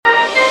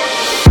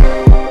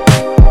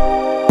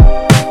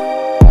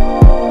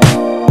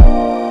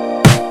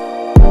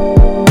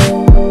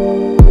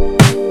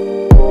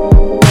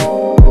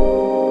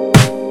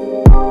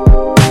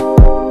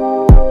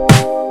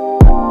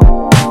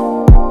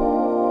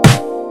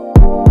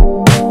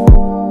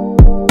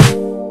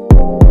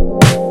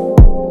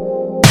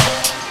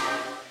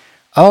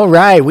All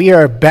right, we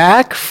are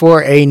back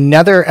for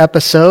another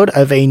episode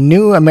of a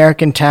New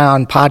American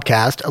Town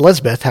podcast.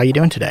 Elizabeth, how are you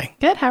doing today?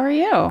 Good, how are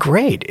you?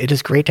 Great. It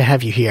is great to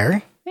have you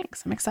here.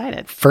 Thanks, I'm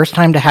excited. First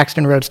time to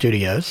Haxton Road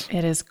Studios.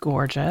 It is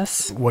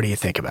gorgeous. What do you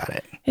think about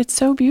it? It's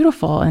so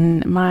beautiful,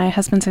 and my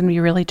husband's going to be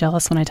really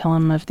jealous when I tell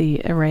him of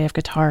the array of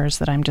guitars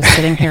that I'm just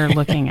sitting here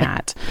looking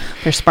at.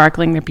 They're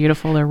sparkling, they're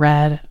beautiful, they're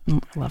red. I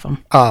love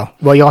them. Oh,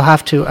 well, you'll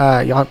have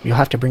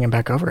to bring him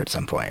back over at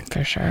some point.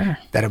 For sure.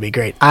 That'll be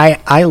great.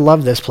 I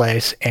love this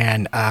place,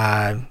 and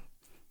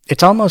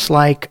it's almost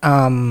like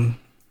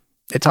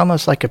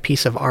a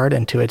piece of art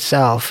unto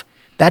itself.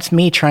 That's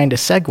me trying to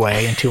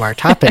segue into our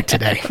topic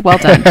today. Well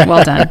done.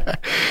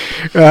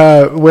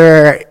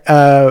 Where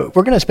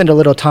we're going to spend a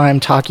little time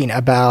talking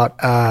about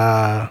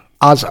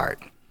Oz art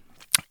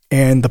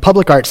and the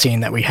public art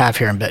scene that we have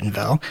here in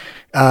Bentonville,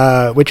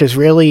 which is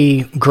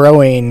really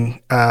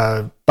growing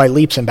by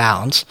leaps and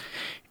bounds,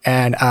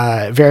 and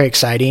very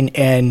exciting.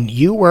 And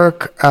you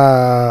work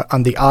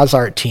on the Oz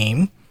art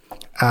team.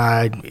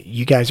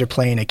 You guys are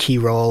playing a key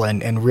role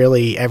in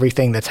really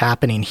everything that's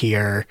happening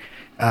here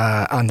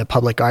on the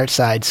public art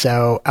side.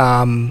 So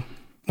why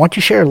don't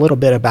you share a little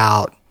bit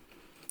about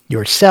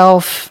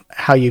yourself,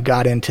 how you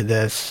got into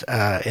this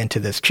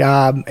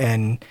job,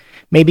 and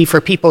maybe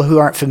for people who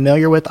aren't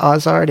familiar with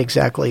Oz art,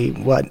 exactly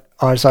what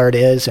Oz art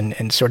is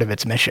and sort of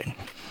its mission.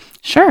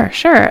 Sure.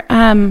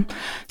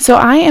 So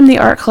I am the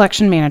art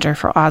collection manager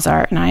for Oz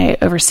Art, and I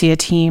oversee a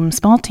team,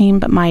 small team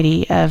but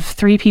mighty, of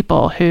 3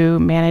 people who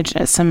manage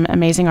some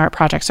amazing art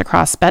projects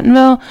across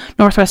Bentonville,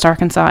 Northwest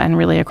Arkansas, and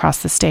really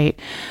across the state.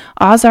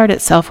 Oz Art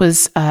itself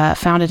was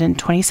founded in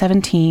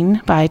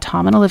 2017 by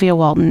Tom and Olivia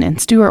Walton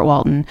and Stuart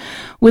Walton,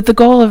 with the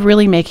goal of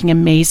really making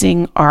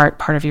amazing art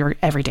part of your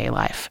everyday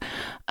life.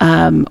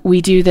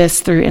 We do this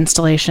through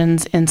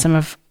installations in some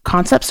of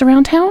concepts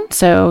around town.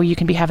 So you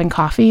can be having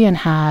coffee and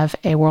have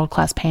a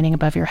world-class painting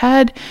above your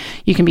head.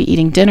 You can be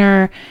eating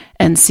dinner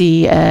and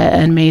see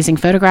an amazing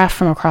photograph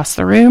from across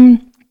the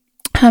room.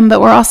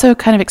 But we're also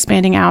kind of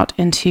expanding out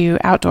into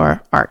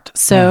outdoor art.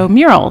 So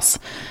murals,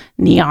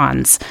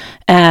 neons,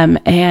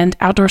 and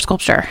outdoor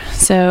sculpture.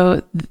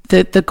 So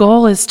the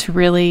goal is to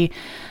really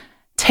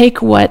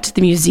take what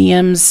the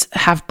museums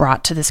have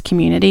brought to this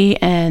community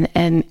and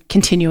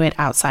continue it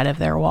outside of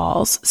their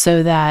walls,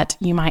 so that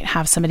you might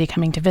have somebody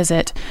coming to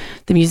visit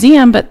the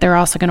museum, but they're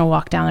also going to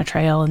walk down a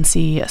trail and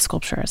see a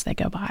sculpture as they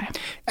go by.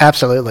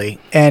 Absolutely.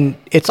 And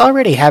it's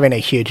already having a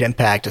huge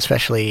impact,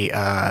 especially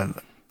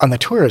on the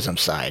tourism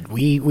side.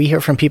 We hear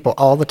from people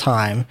all the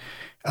time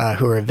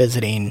who are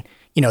visiting.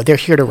 You know, they're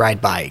here to ride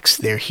bikes.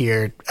 They're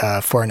here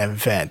for an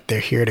event. They're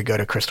here to go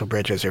to Crystal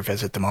Bridges or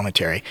visit the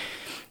Momentary.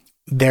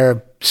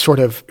 They're sort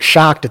of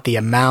shocked at the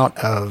amount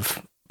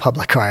of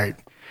public art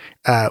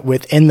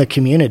within the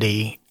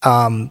community,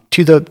 to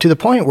the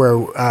point where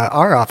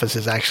our office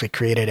has actually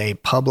created a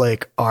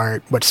public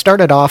art. What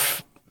started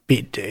off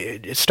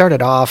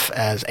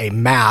as a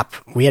map.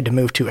 We had to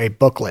move to a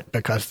booklet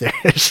because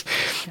there's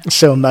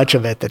so much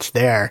of it that's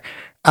there.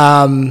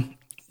 What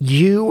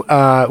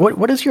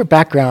is your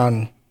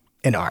background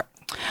in art?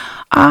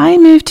 I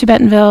moved to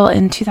Bentonville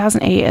in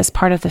 2008 as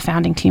part of the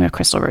founding team of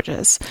Crystal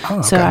Bridges. Oh,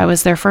 okay. So I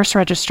was their first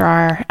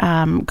registrar,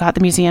 got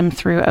the museum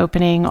through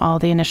opening all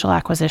the initial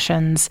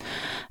acquisitions,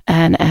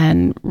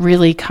 and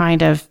really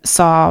kind of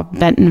saw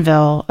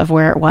Bentonville of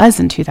where it was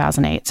in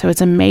 2008. So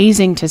it's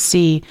amazing to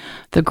see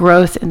the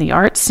growth in the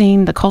art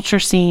scene, the culture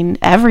scene,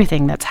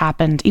 everything that's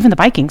happened, even the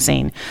biking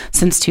scene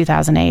since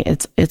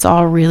 2008. It's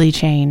all really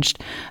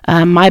changed.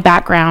 My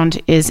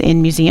background is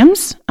in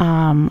museums.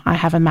 I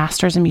have a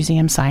master's in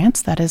museum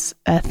science. That is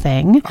a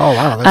thing. Oh,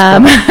 wow.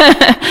 That's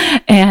cool.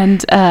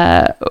 And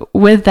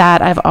with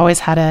that, I've always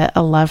had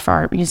a love for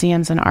art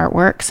museums and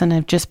artworks, and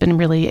I've just been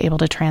really able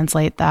to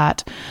translate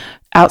that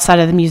outside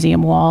of the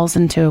museum walls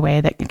into a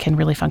way that can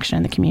really function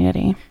in the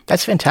community.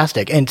 That's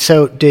fantastic. And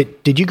so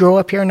did you grow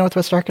up here in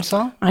Northwest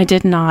Arkansas? I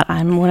did not.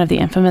 I'm one of the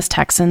infamous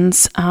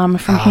Texans from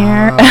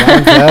here. One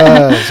of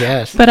those,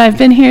 yes. But I've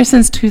been here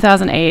since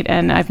 2008,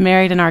 and I've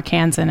married an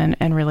Arkansan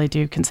and really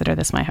do consider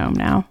this my home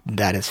now.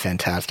 That is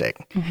fantastic.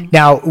 Mm-hmm.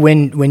 Now,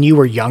 when you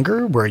were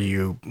younger, were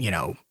you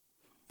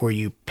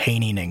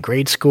painting in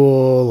grade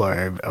school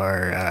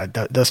or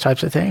those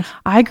types of things?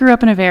 I grew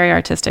up in a very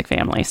artistic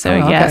family. So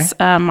yes,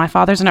 my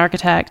father's an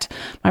architect.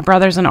 My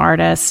brother's an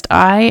artist.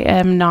 I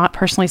am not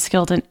personally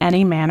skilled in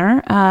any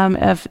manner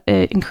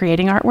in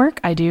creating artwork.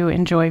 I do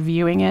enjoy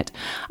viewing it.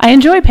 I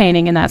enjoy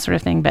painting and that sort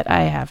of thing, but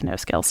I have no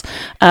skills.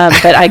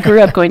 But I grew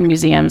up going to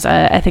museums.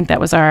 I think that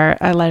was our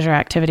leisure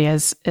activity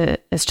as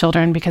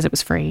children because it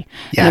was free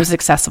and it was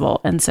accessible.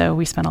 And so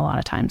we spent a lot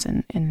of times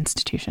in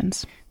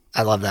institutions.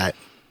 I love that.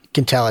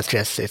 Can tell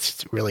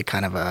it's really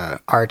kind of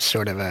art's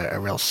sort of a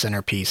real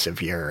centerpiece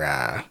of your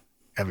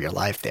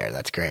life there.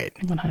 That's great.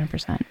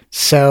 100%.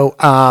 So,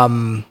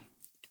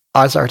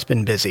 Oz Art's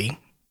been busy.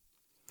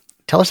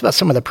 Tell us about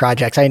some of the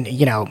projects.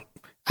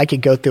 I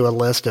could go through a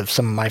list of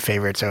some of my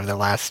favorites over the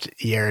last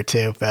year or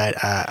two, but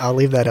I'll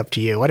leave that up to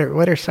you. What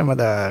are some of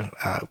the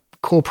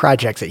cool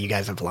projects that you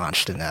guys have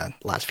launched in the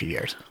last few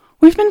years?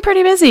 We've been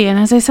pretty busy, and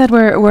as I said,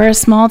 we're a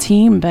small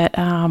team, but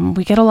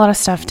we get a lot of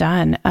stuff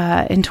done.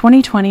 In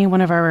 2020,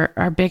 one of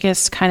our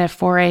biggest kind of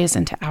forays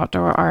into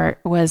outdoor art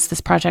was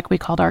this project we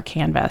called Art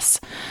Canvas.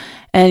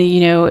 And,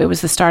 it was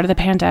the start of the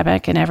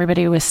pandemic, and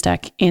everybody was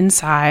stuck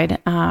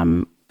inside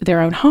their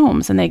own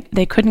homes, and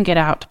they couldn't get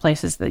out to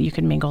places that you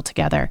could mingle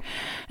together.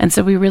 And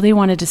so we really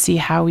wanted to see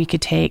how we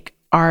could take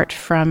art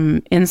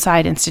from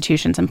inside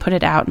institutions and put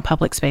it out in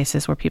public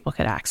spaces where people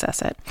could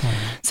access it.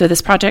 So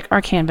this project,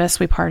 Art Canvas,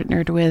 we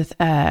partnered with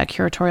a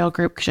curatorial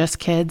group, Just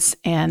Kids,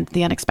 and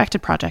the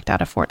Unexpected Project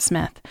out of Fort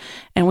Smith.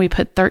 And we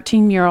put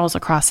 13 murals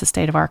across the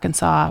state of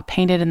Arkansas,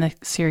 painted in the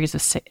series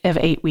of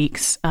 8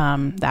 weeks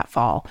that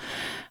fall.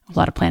 A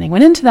lot of planning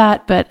went into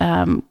that, but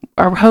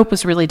our hope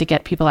was really to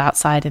get people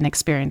outside and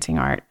experiencing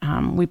art.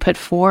 We put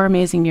 4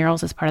 amazing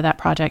murals as part of that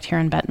project here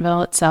in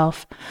Bentonville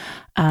itself.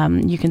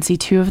 You can see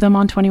 2 of them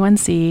on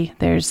 21C.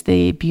 There's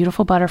the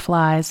beautiful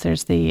butterflies.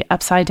 There's the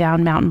upside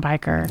down mountain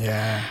biker.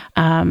 Yeah.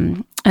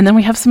 And then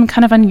we have some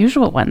kind of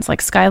unusual ones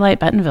like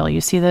Skylight Bentonville.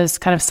 You see those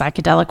kind of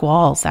psychedelic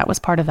walls. That was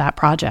part of that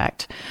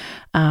project.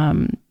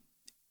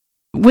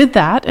 With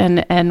that,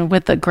 and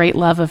with the great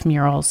love of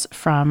murals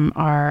from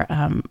our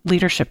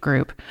leadership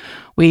group,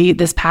 we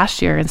this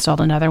past year installed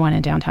another one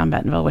in downtown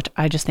Bentonville, which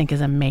I just think is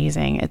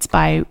amazing. It's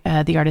by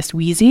the artist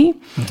Wheezy,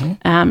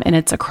 and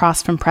it's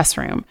across from Press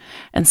Room.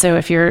 And so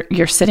if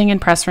you're sitting in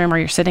Press Room or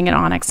you're sitting at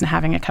Onyx and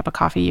having a cup of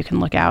coffee, you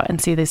can look out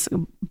and see this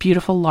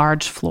beautiful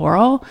large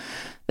floral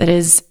that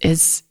is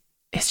it's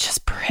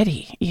just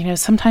pretty.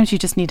 Sometimes you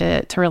just need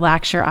to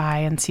relax your eye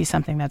and see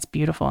something that's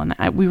beautiful,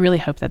 and we really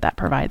hope that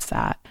provides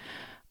that.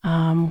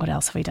 What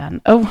else have we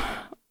done? Oh,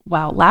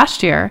 wow.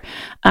 Last year,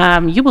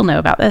 you will know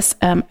about this.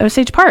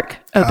 Osage Park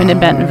opened in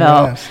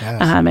Bentonville. Yes.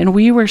 And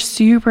we were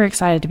super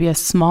excited to be a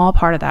small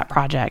part of that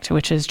project,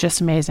 which is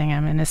just amazing.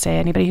 I'm going to say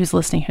anybody who's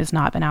listening who's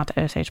not been out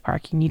to Osage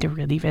Park, you need to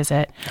really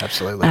visit.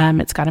 Absolutely.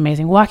 It's got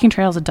amazing walking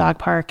trails, a dog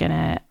park, and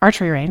an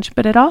archery range,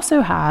 but it also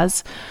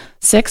has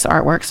 6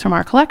 artworks from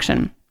our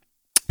collection.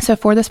 So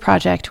for this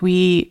project,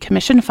 we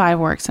commissioned 5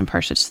 works and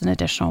purchased an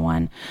additional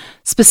one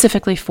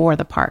specifically for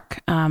the park.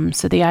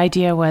 So the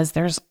idea was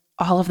there's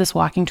all of this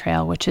walking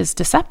trail, which is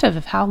deceptive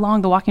of how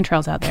long the walking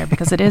trail's out there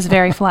because it is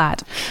very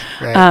flat.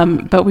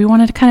 Right. But we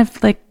wanted to kind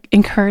of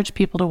encourage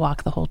people to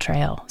walk the whole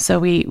trail. So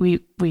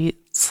we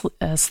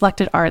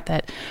selected art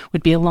that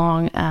would be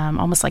along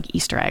almost like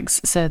Easter eggs,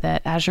 so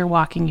that as you're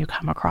walking, you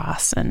come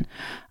across and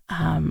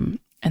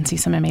see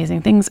some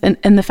amazing things.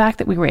 And the fact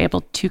that we were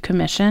able to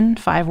commission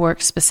 5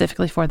 works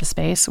specifically for the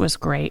space was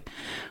great.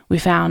 We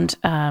found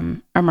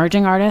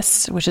emerging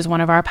artists, which is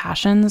one of our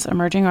passions,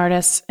 emerging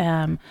artists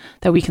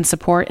that we can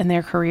support in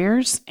their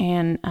careers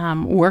and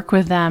work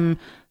with them,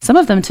 some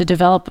of them to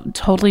develop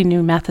totally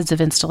new methods of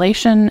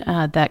installation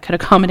that could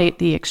accommodate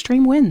the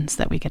extreme winds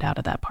that we get out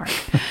of that park.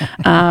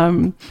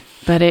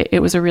 But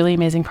it was a really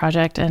amazing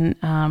project,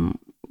 and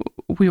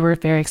we were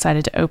very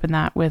excited to open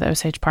that with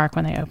Osage Park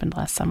when they opened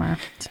last summer.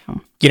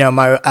 So.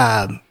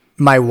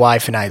 My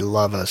wife and I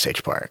love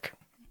Osage Park,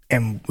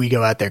 and we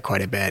go out there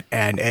quite a bit.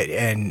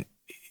 And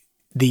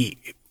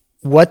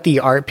what the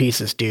art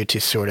pieces do to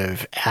sort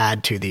of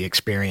add to the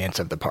experience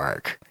of the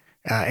park.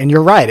 And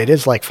you're right, it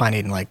is like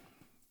finding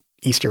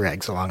Easter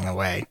eggs along the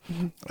way,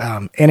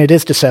 and it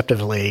is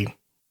deceptively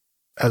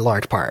a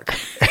large park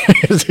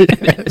as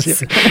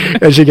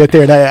you get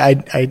there.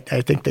 And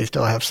I think they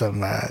still have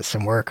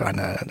some work on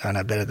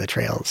a bit of the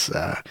trails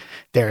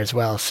there as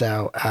well.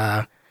 So,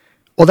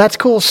 well, that's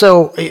cool.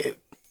 So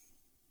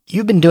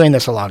you've been doing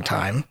this a long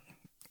time.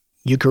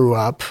 You grew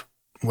up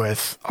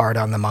with art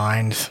on the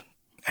mind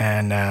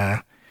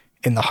and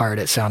in the heart,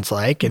 it sounds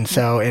like. And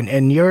so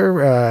in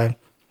your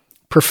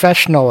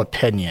professional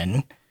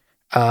opinion,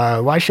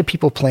 why should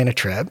people plan a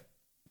trip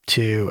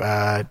to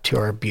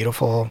our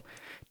beautiful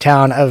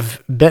town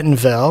of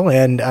Bentonville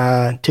and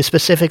to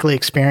specifically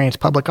experience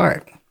public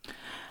art?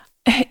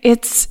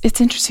 It's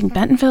interesting.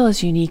 Bentonville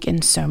is unique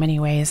in so many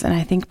ways, and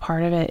I think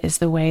part of it is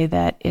the way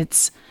that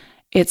it's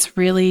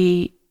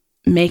really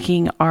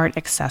making art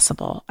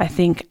accessible. I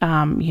think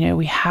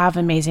we have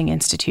amazing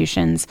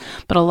institutions,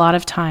 but a lot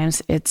of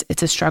times it's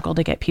a struggle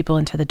to get people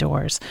into the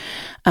doors.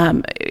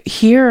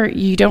 Here,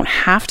 you don't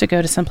have to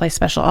go to someplace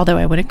special, although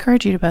I would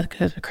encourage you to both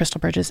go to the Crystal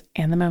Bridges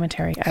and the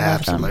Momentary. I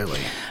love them.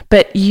 Absolutely.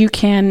 But you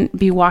can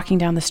be walking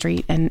down the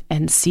street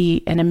and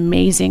see an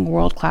amazing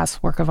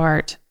world-class work of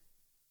art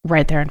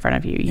right there in front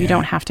of you. You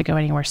don't have to go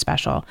anywhere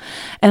special.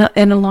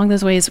 And along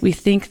those ways, we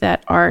think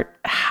that art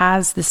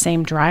has the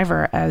same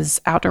driver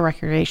as outdoor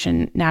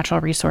recreation,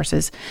 natural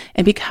resources,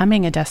 and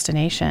becoming a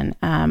destination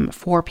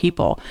for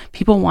people.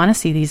 People want to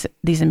see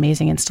these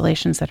amazing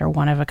installations that are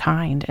one of a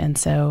kind. And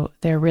so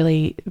they're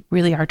really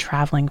are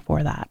traveling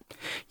for that.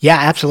 Yeah,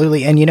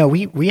 absolutely. And,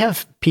 we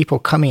have people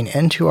coming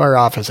into our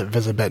office at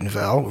Visit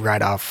Bentonville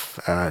right off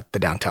the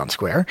downtown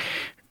square,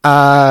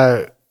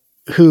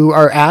 who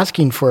are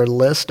asking for a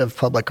list of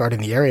public art in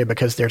the area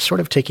because they're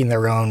sort of taking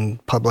their own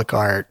public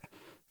art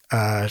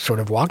sort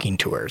of walking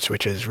tours,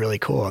 which is really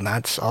cool. And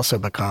that's also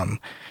become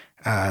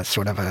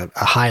sort of a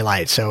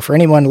highlight. So for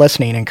anyone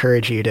listening, I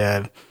encourage you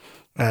to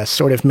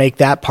sort of make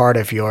that part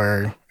of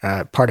your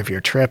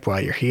trip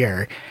while you're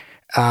here.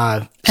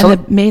 And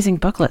the amazing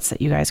booklets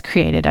that you guys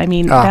created. I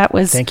mean, that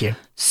was thank you.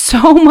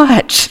 So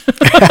much.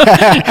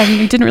 I mean,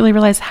 we didn't really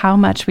realize how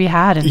much we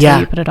had until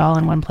you put it all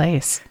in one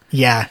place.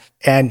 Yeah.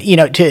 And,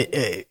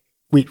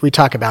 we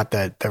talk about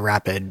the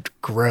rapid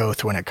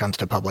growth when it comes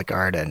to public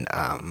art. And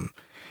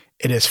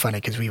it is funny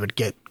because we would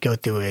go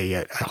through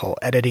a whole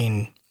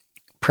editing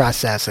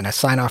process and a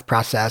sign-off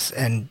process.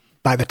 And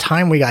by the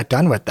time we got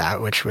done with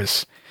that, which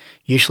was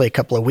usually a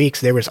couple of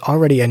weeks, there was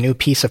already a new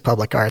piece of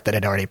public art that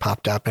had already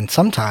popped up. And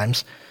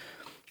sometimes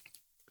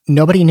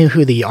nobody knew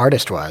who the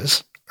artist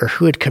was or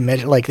who had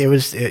committed. Like there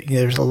was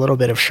a little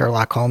bit of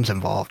Sherlock Holmes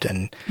involved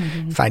in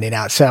finding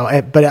out.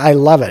 So, but I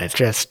love it. It's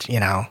just,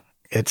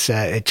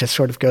 it just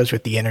sort of goes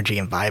with the energy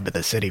and vibe of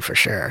the city for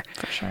sure.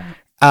 For sure.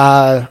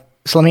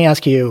 So let me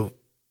ask you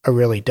a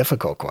really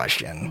difficult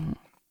question.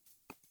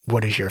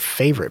 What is your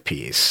favorite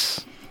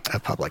piece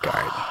of public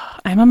art?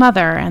 I'm a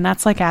mother, and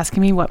that's like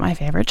asking me what my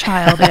favorite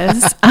child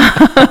is.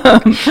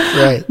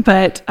 Right.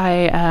 But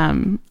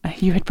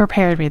you had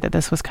prepared me that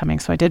this was coming,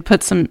 so I did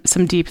put some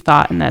deep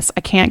thought in this.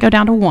 I can't go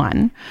down to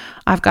one.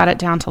 I've got it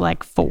down to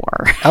like 4.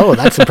 Oh,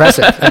 that's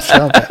impressive. That's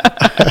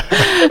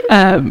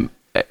talented.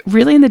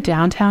 Really, in the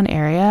downtown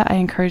area, I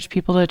encourage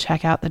people to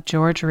check out the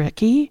George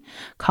Rickey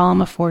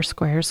Column of 4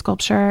 Squares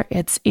sculpture.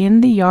 It's in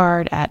the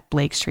yard at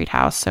Blake Street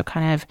House, so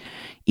kind of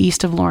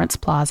east of Lawrence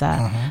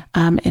Plaza.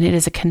 And it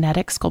is a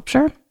kinetic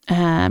sculpture.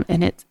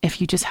 And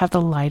if you just have the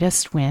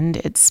lightest wind,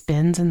 it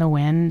spins in the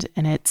wind,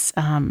 and it's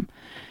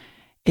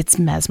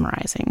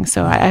mesmerizing.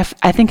 So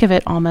I think of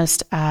it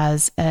almost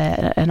as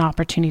an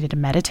opportunity to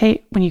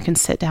meditate. When you can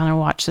sit down and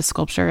watch the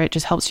sculpture, it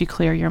just helps you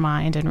clear your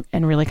mind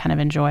and really kind of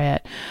enjoy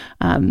it.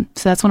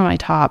 So that's one of my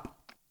top.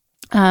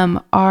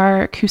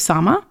 Our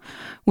Kusama,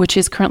 which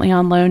is currently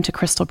on loan to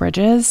Crystal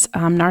Bridges,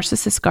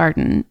 Narcissus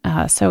Garden.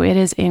 So it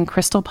is in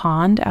Crystal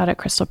Pond out at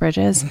Crystal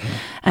Bridges.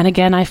 And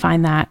again, I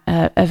find that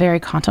a very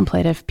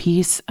contemplative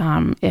piece.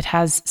 It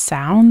has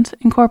sound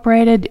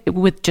incorporated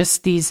with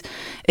just these,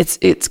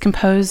 it's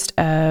composed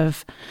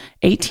of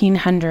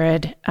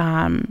 1800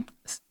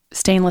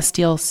 stainless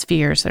steel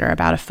spheres that are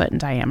about 1 foot in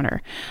diameter.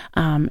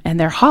 And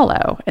they're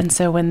hollow. And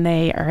so when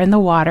they are in the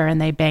water and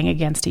they bang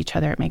against each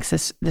other, it makes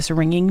this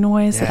ringing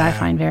noise that I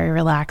find very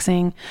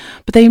relaxing.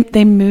 But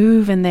they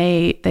move and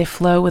they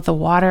flow with the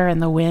water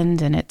and the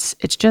wind, and it's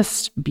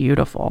just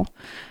beautiful.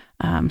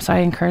 So I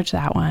encourage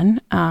that one.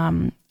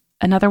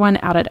 Another one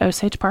out at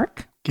Osage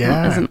Park.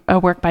 Is a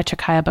work by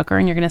Chakaya Booker,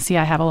 and you're going to see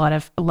I have a lot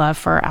of love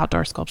for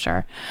outdoor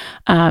sculpture.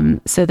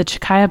 So the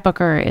Chakaya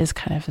Booker is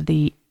kind of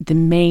the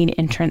main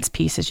entrance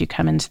piece as you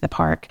come into the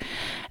park.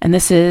 And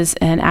this is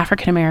an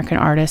African-American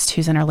artist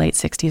who's in her late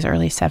 60s,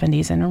 early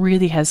 70s, and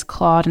really has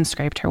clawed and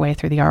scraped her way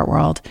through the art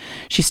world.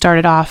 She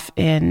started off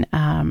in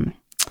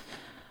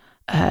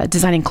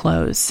designing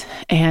clothes.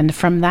 And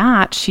from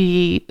that,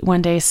 she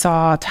one day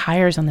saw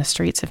tires on the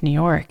streets of New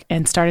York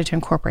and started to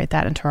incorporate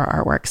that into her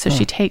artwork. So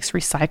she takes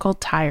recycled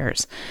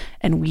tires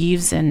and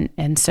weaves and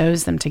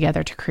sews them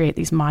together to create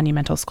these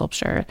monumental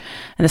sculpture.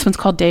 And this one's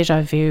called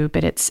Deja Vu,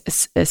 but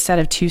it's a set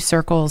of 2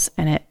 circles,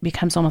 and it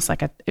becomes almost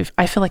like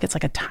I feel like it's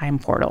like a time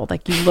portal.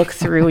 Like you look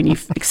through and you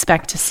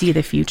expect to see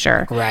the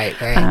future. Right.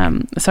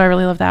 So I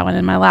really love that one.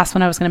 And my last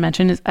one I was going to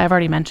mention I've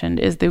already mentioned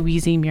is the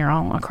Wheezy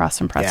mural across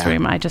from Press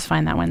Room. I just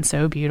find that one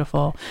so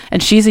beautiful.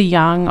 And she's a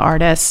young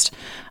artist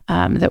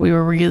that we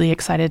were really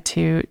excited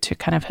to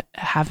kind of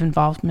have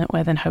involvement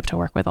with and hope to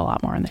work with a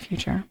lot more in the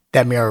future.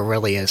 That mural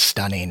really is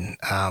stunning.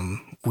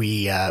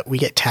 We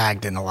get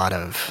tagged in a lot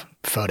of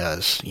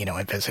photos,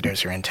 when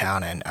visitors are in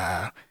town, and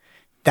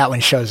that one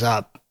shows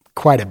up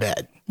quite a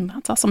bit.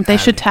 That's awesome. They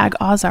should tag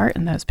Oz Art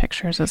in those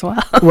pictures as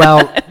well.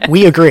 Well,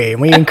 we agree.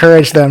 We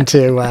encourage them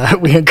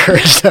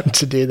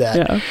to do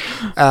that.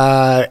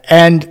 Yeah.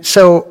 And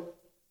so,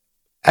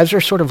 as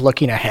we're sort of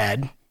looking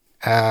ahead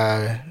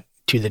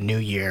to the new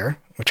year,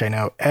 which I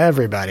know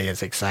everybody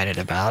is excited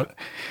about,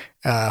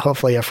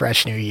 hopefully a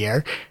fresh new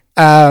year.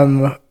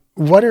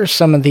 What are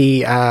some of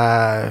the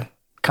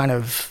kind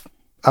of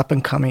up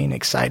and coming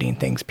exciting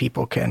things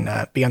people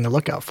can be on the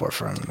lookout for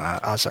from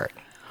Oz Art?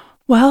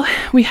 Well,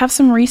 we have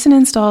some recent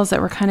installs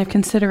that we're kind of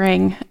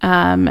considering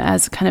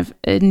as kind of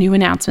new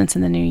announcements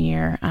in the new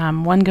year.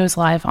 One goes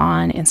live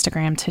on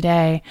Instagram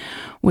today,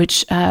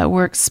 which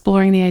we're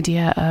exploring the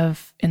idea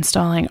of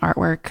installing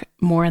artwork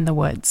more in the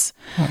woods.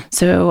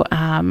 So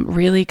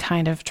really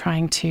kind of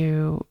trying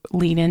to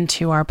lean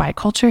into our bike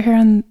culture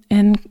here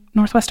in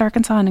Northwest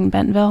Arkansas and in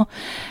Bentonville,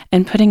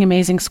 and putting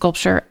amazing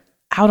sculpture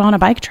out on a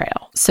bike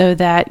trail so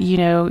that,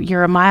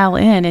 you're a mile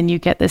in and you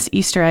get this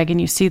Easter egg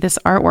and you see this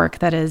artwork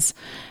that is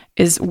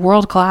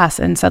world class,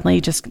 and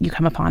suddenly you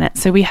come upon it.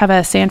 So we have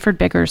a Sanford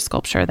Biggers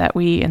sculpture that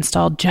we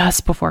installed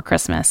just before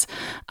Christmas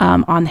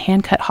on the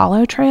Hand-Cut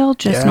Hollow Trail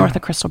just north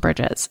of Crystal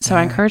Bridges. So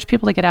I encourage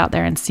people to get out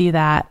there and see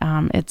that.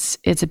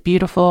 It's a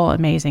beautiful,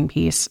 amazing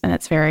piece, and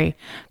it's very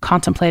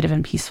contemplative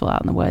and peaceful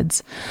out in the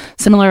woods.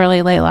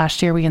 Similarly, late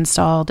last year, we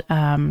installed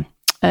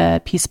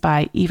a piece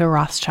by Eva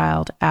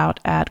Rothschild out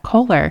at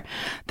Kohler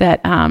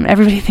that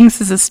everybody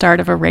thinks is the start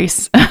of a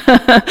race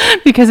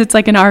because it's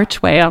like an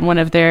archway on one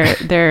of their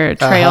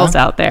trails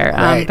out there.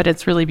 Right. But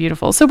it's really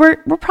beautiful. So we're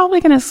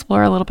probably going to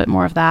explore a little bit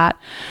more of that.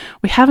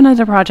 We have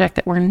another project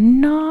that we're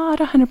not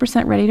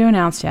 100% ready to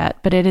announce yet,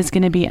 but it is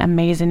going to be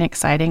amazing,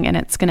 exciting, and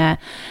it's going to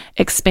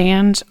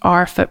expand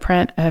our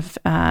footprint of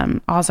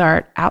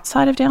Ozart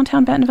outside of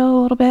downtown Bentonville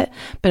a little bit,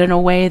 but in a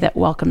way that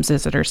welcomes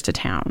visitors to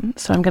town.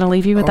 So I'm going to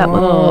leave you with that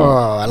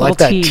I like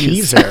that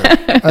teaser.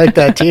 I like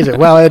that teaser.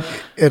 Well,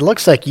 it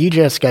looks like you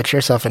just got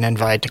yourself an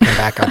invite to come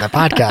back on the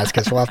podcast,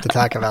 because we'll have to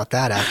talk about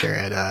that after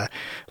it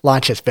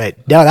launches.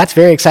 But no, that's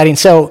very exciting.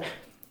 So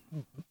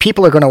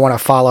people are going to want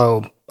to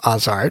follow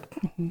Ozart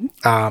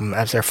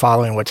as they're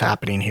following what's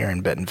happening here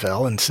in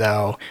Bentonville. And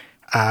so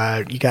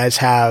you guys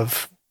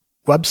have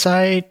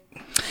website,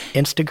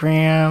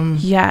 Instagram?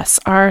 Yes,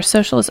 our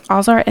social is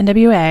Art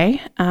NWA,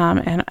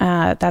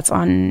 and that's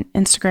on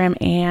Instagram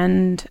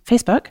and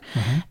Facebook.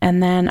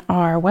 And then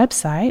our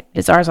website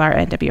is Art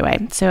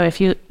NWA. So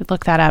if you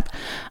look that up,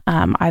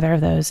 either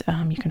of those,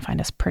 you can find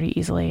us pretty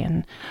easily.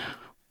 And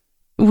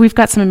we've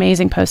got some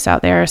amazing posts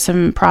out there,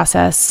 some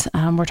process.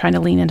 We're trying to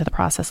lean into the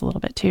process a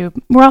little bit too.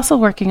 We're also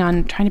working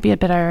on trying to be a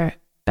better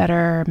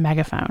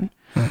megaphone.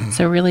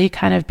 So really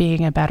kind of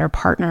being a better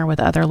partner with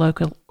other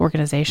local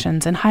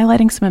organizations and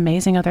highlighting some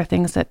amazing other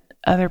things that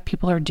other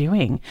people are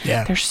doing.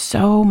 Yeah. There's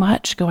so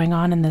much going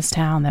on in this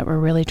town that we're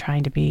really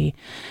trying to be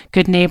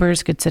good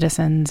neighbors, good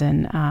citizens,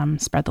 and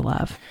spread the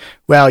love.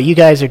 Well, you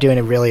guys are doing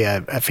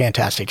a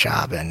fantastic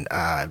job. And,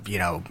 at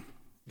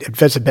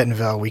Visit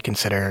Bentonville, we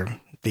consider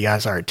the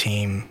Ozart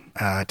team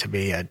to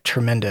be a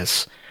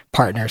tremendous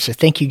partner. So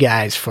thank you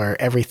guys for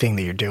everything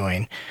that you're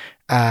doing.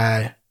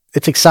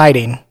 It's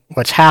exciting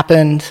what's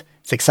happened.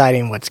 It's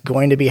exciting what's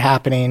going to be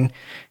happening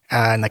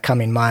in the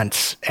coming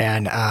months.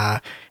 And I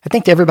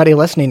think to everybody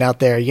listening out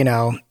there,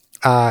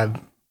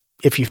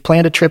 if you've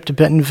planned a trip to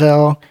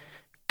Bentonville,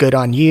 good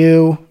on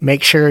you.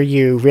 Make sure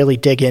you really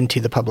dig into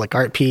the public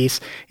art piece.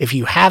 If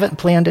you haven't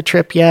planned a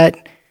trip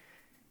yet,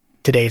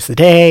 today's the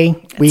day.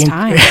 It's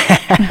time.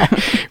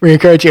 We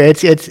encourage you.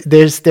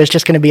 There's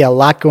just going to be a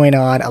lot going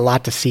on, a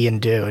lot to see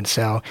and do. And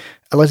so,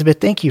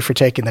 Elizabeth, thank you for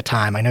taking the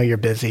time. I know you're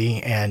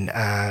busy, and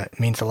it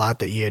means a lot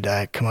that you'd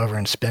come over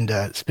and spend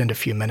a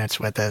few minutes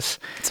with us.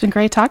 It's been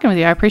great talking with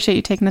you. I appreciate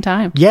you taking the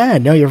time. Yeah,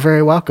 no, you're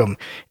very welcome.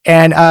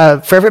 And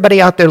for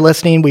everybody out there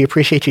listening, we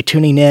appreciate you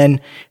tuning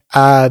in.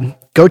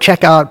 Go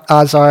check out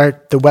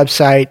Ozart, the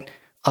website,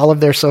 all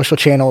of their social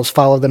channels.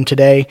 Follow them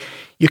today.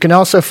 You can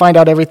also find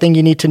out everything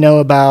you need to know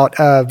about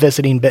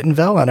visiting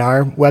Bentonville on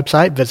our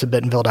website,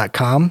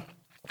 visitbentonville.com.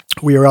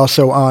 We are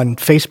also on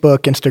Facebook,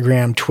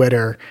 Instagram,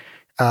 Twitter,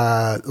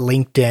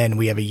 LinkedIn.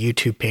 We have a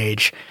YouTube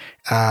page,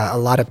 a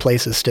lot of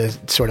places to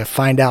sort of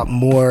find out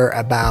more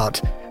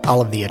about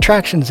all of the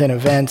attractions and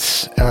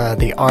events,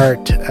 the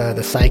art,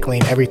 the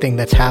cycling, everything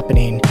that's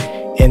happening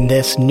in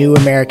this new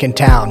American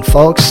town.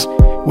 Folks,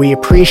 we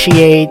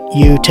appreciate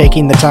you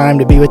taking the time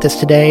to be with us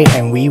today,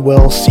 and we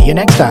will see you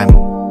next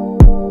time.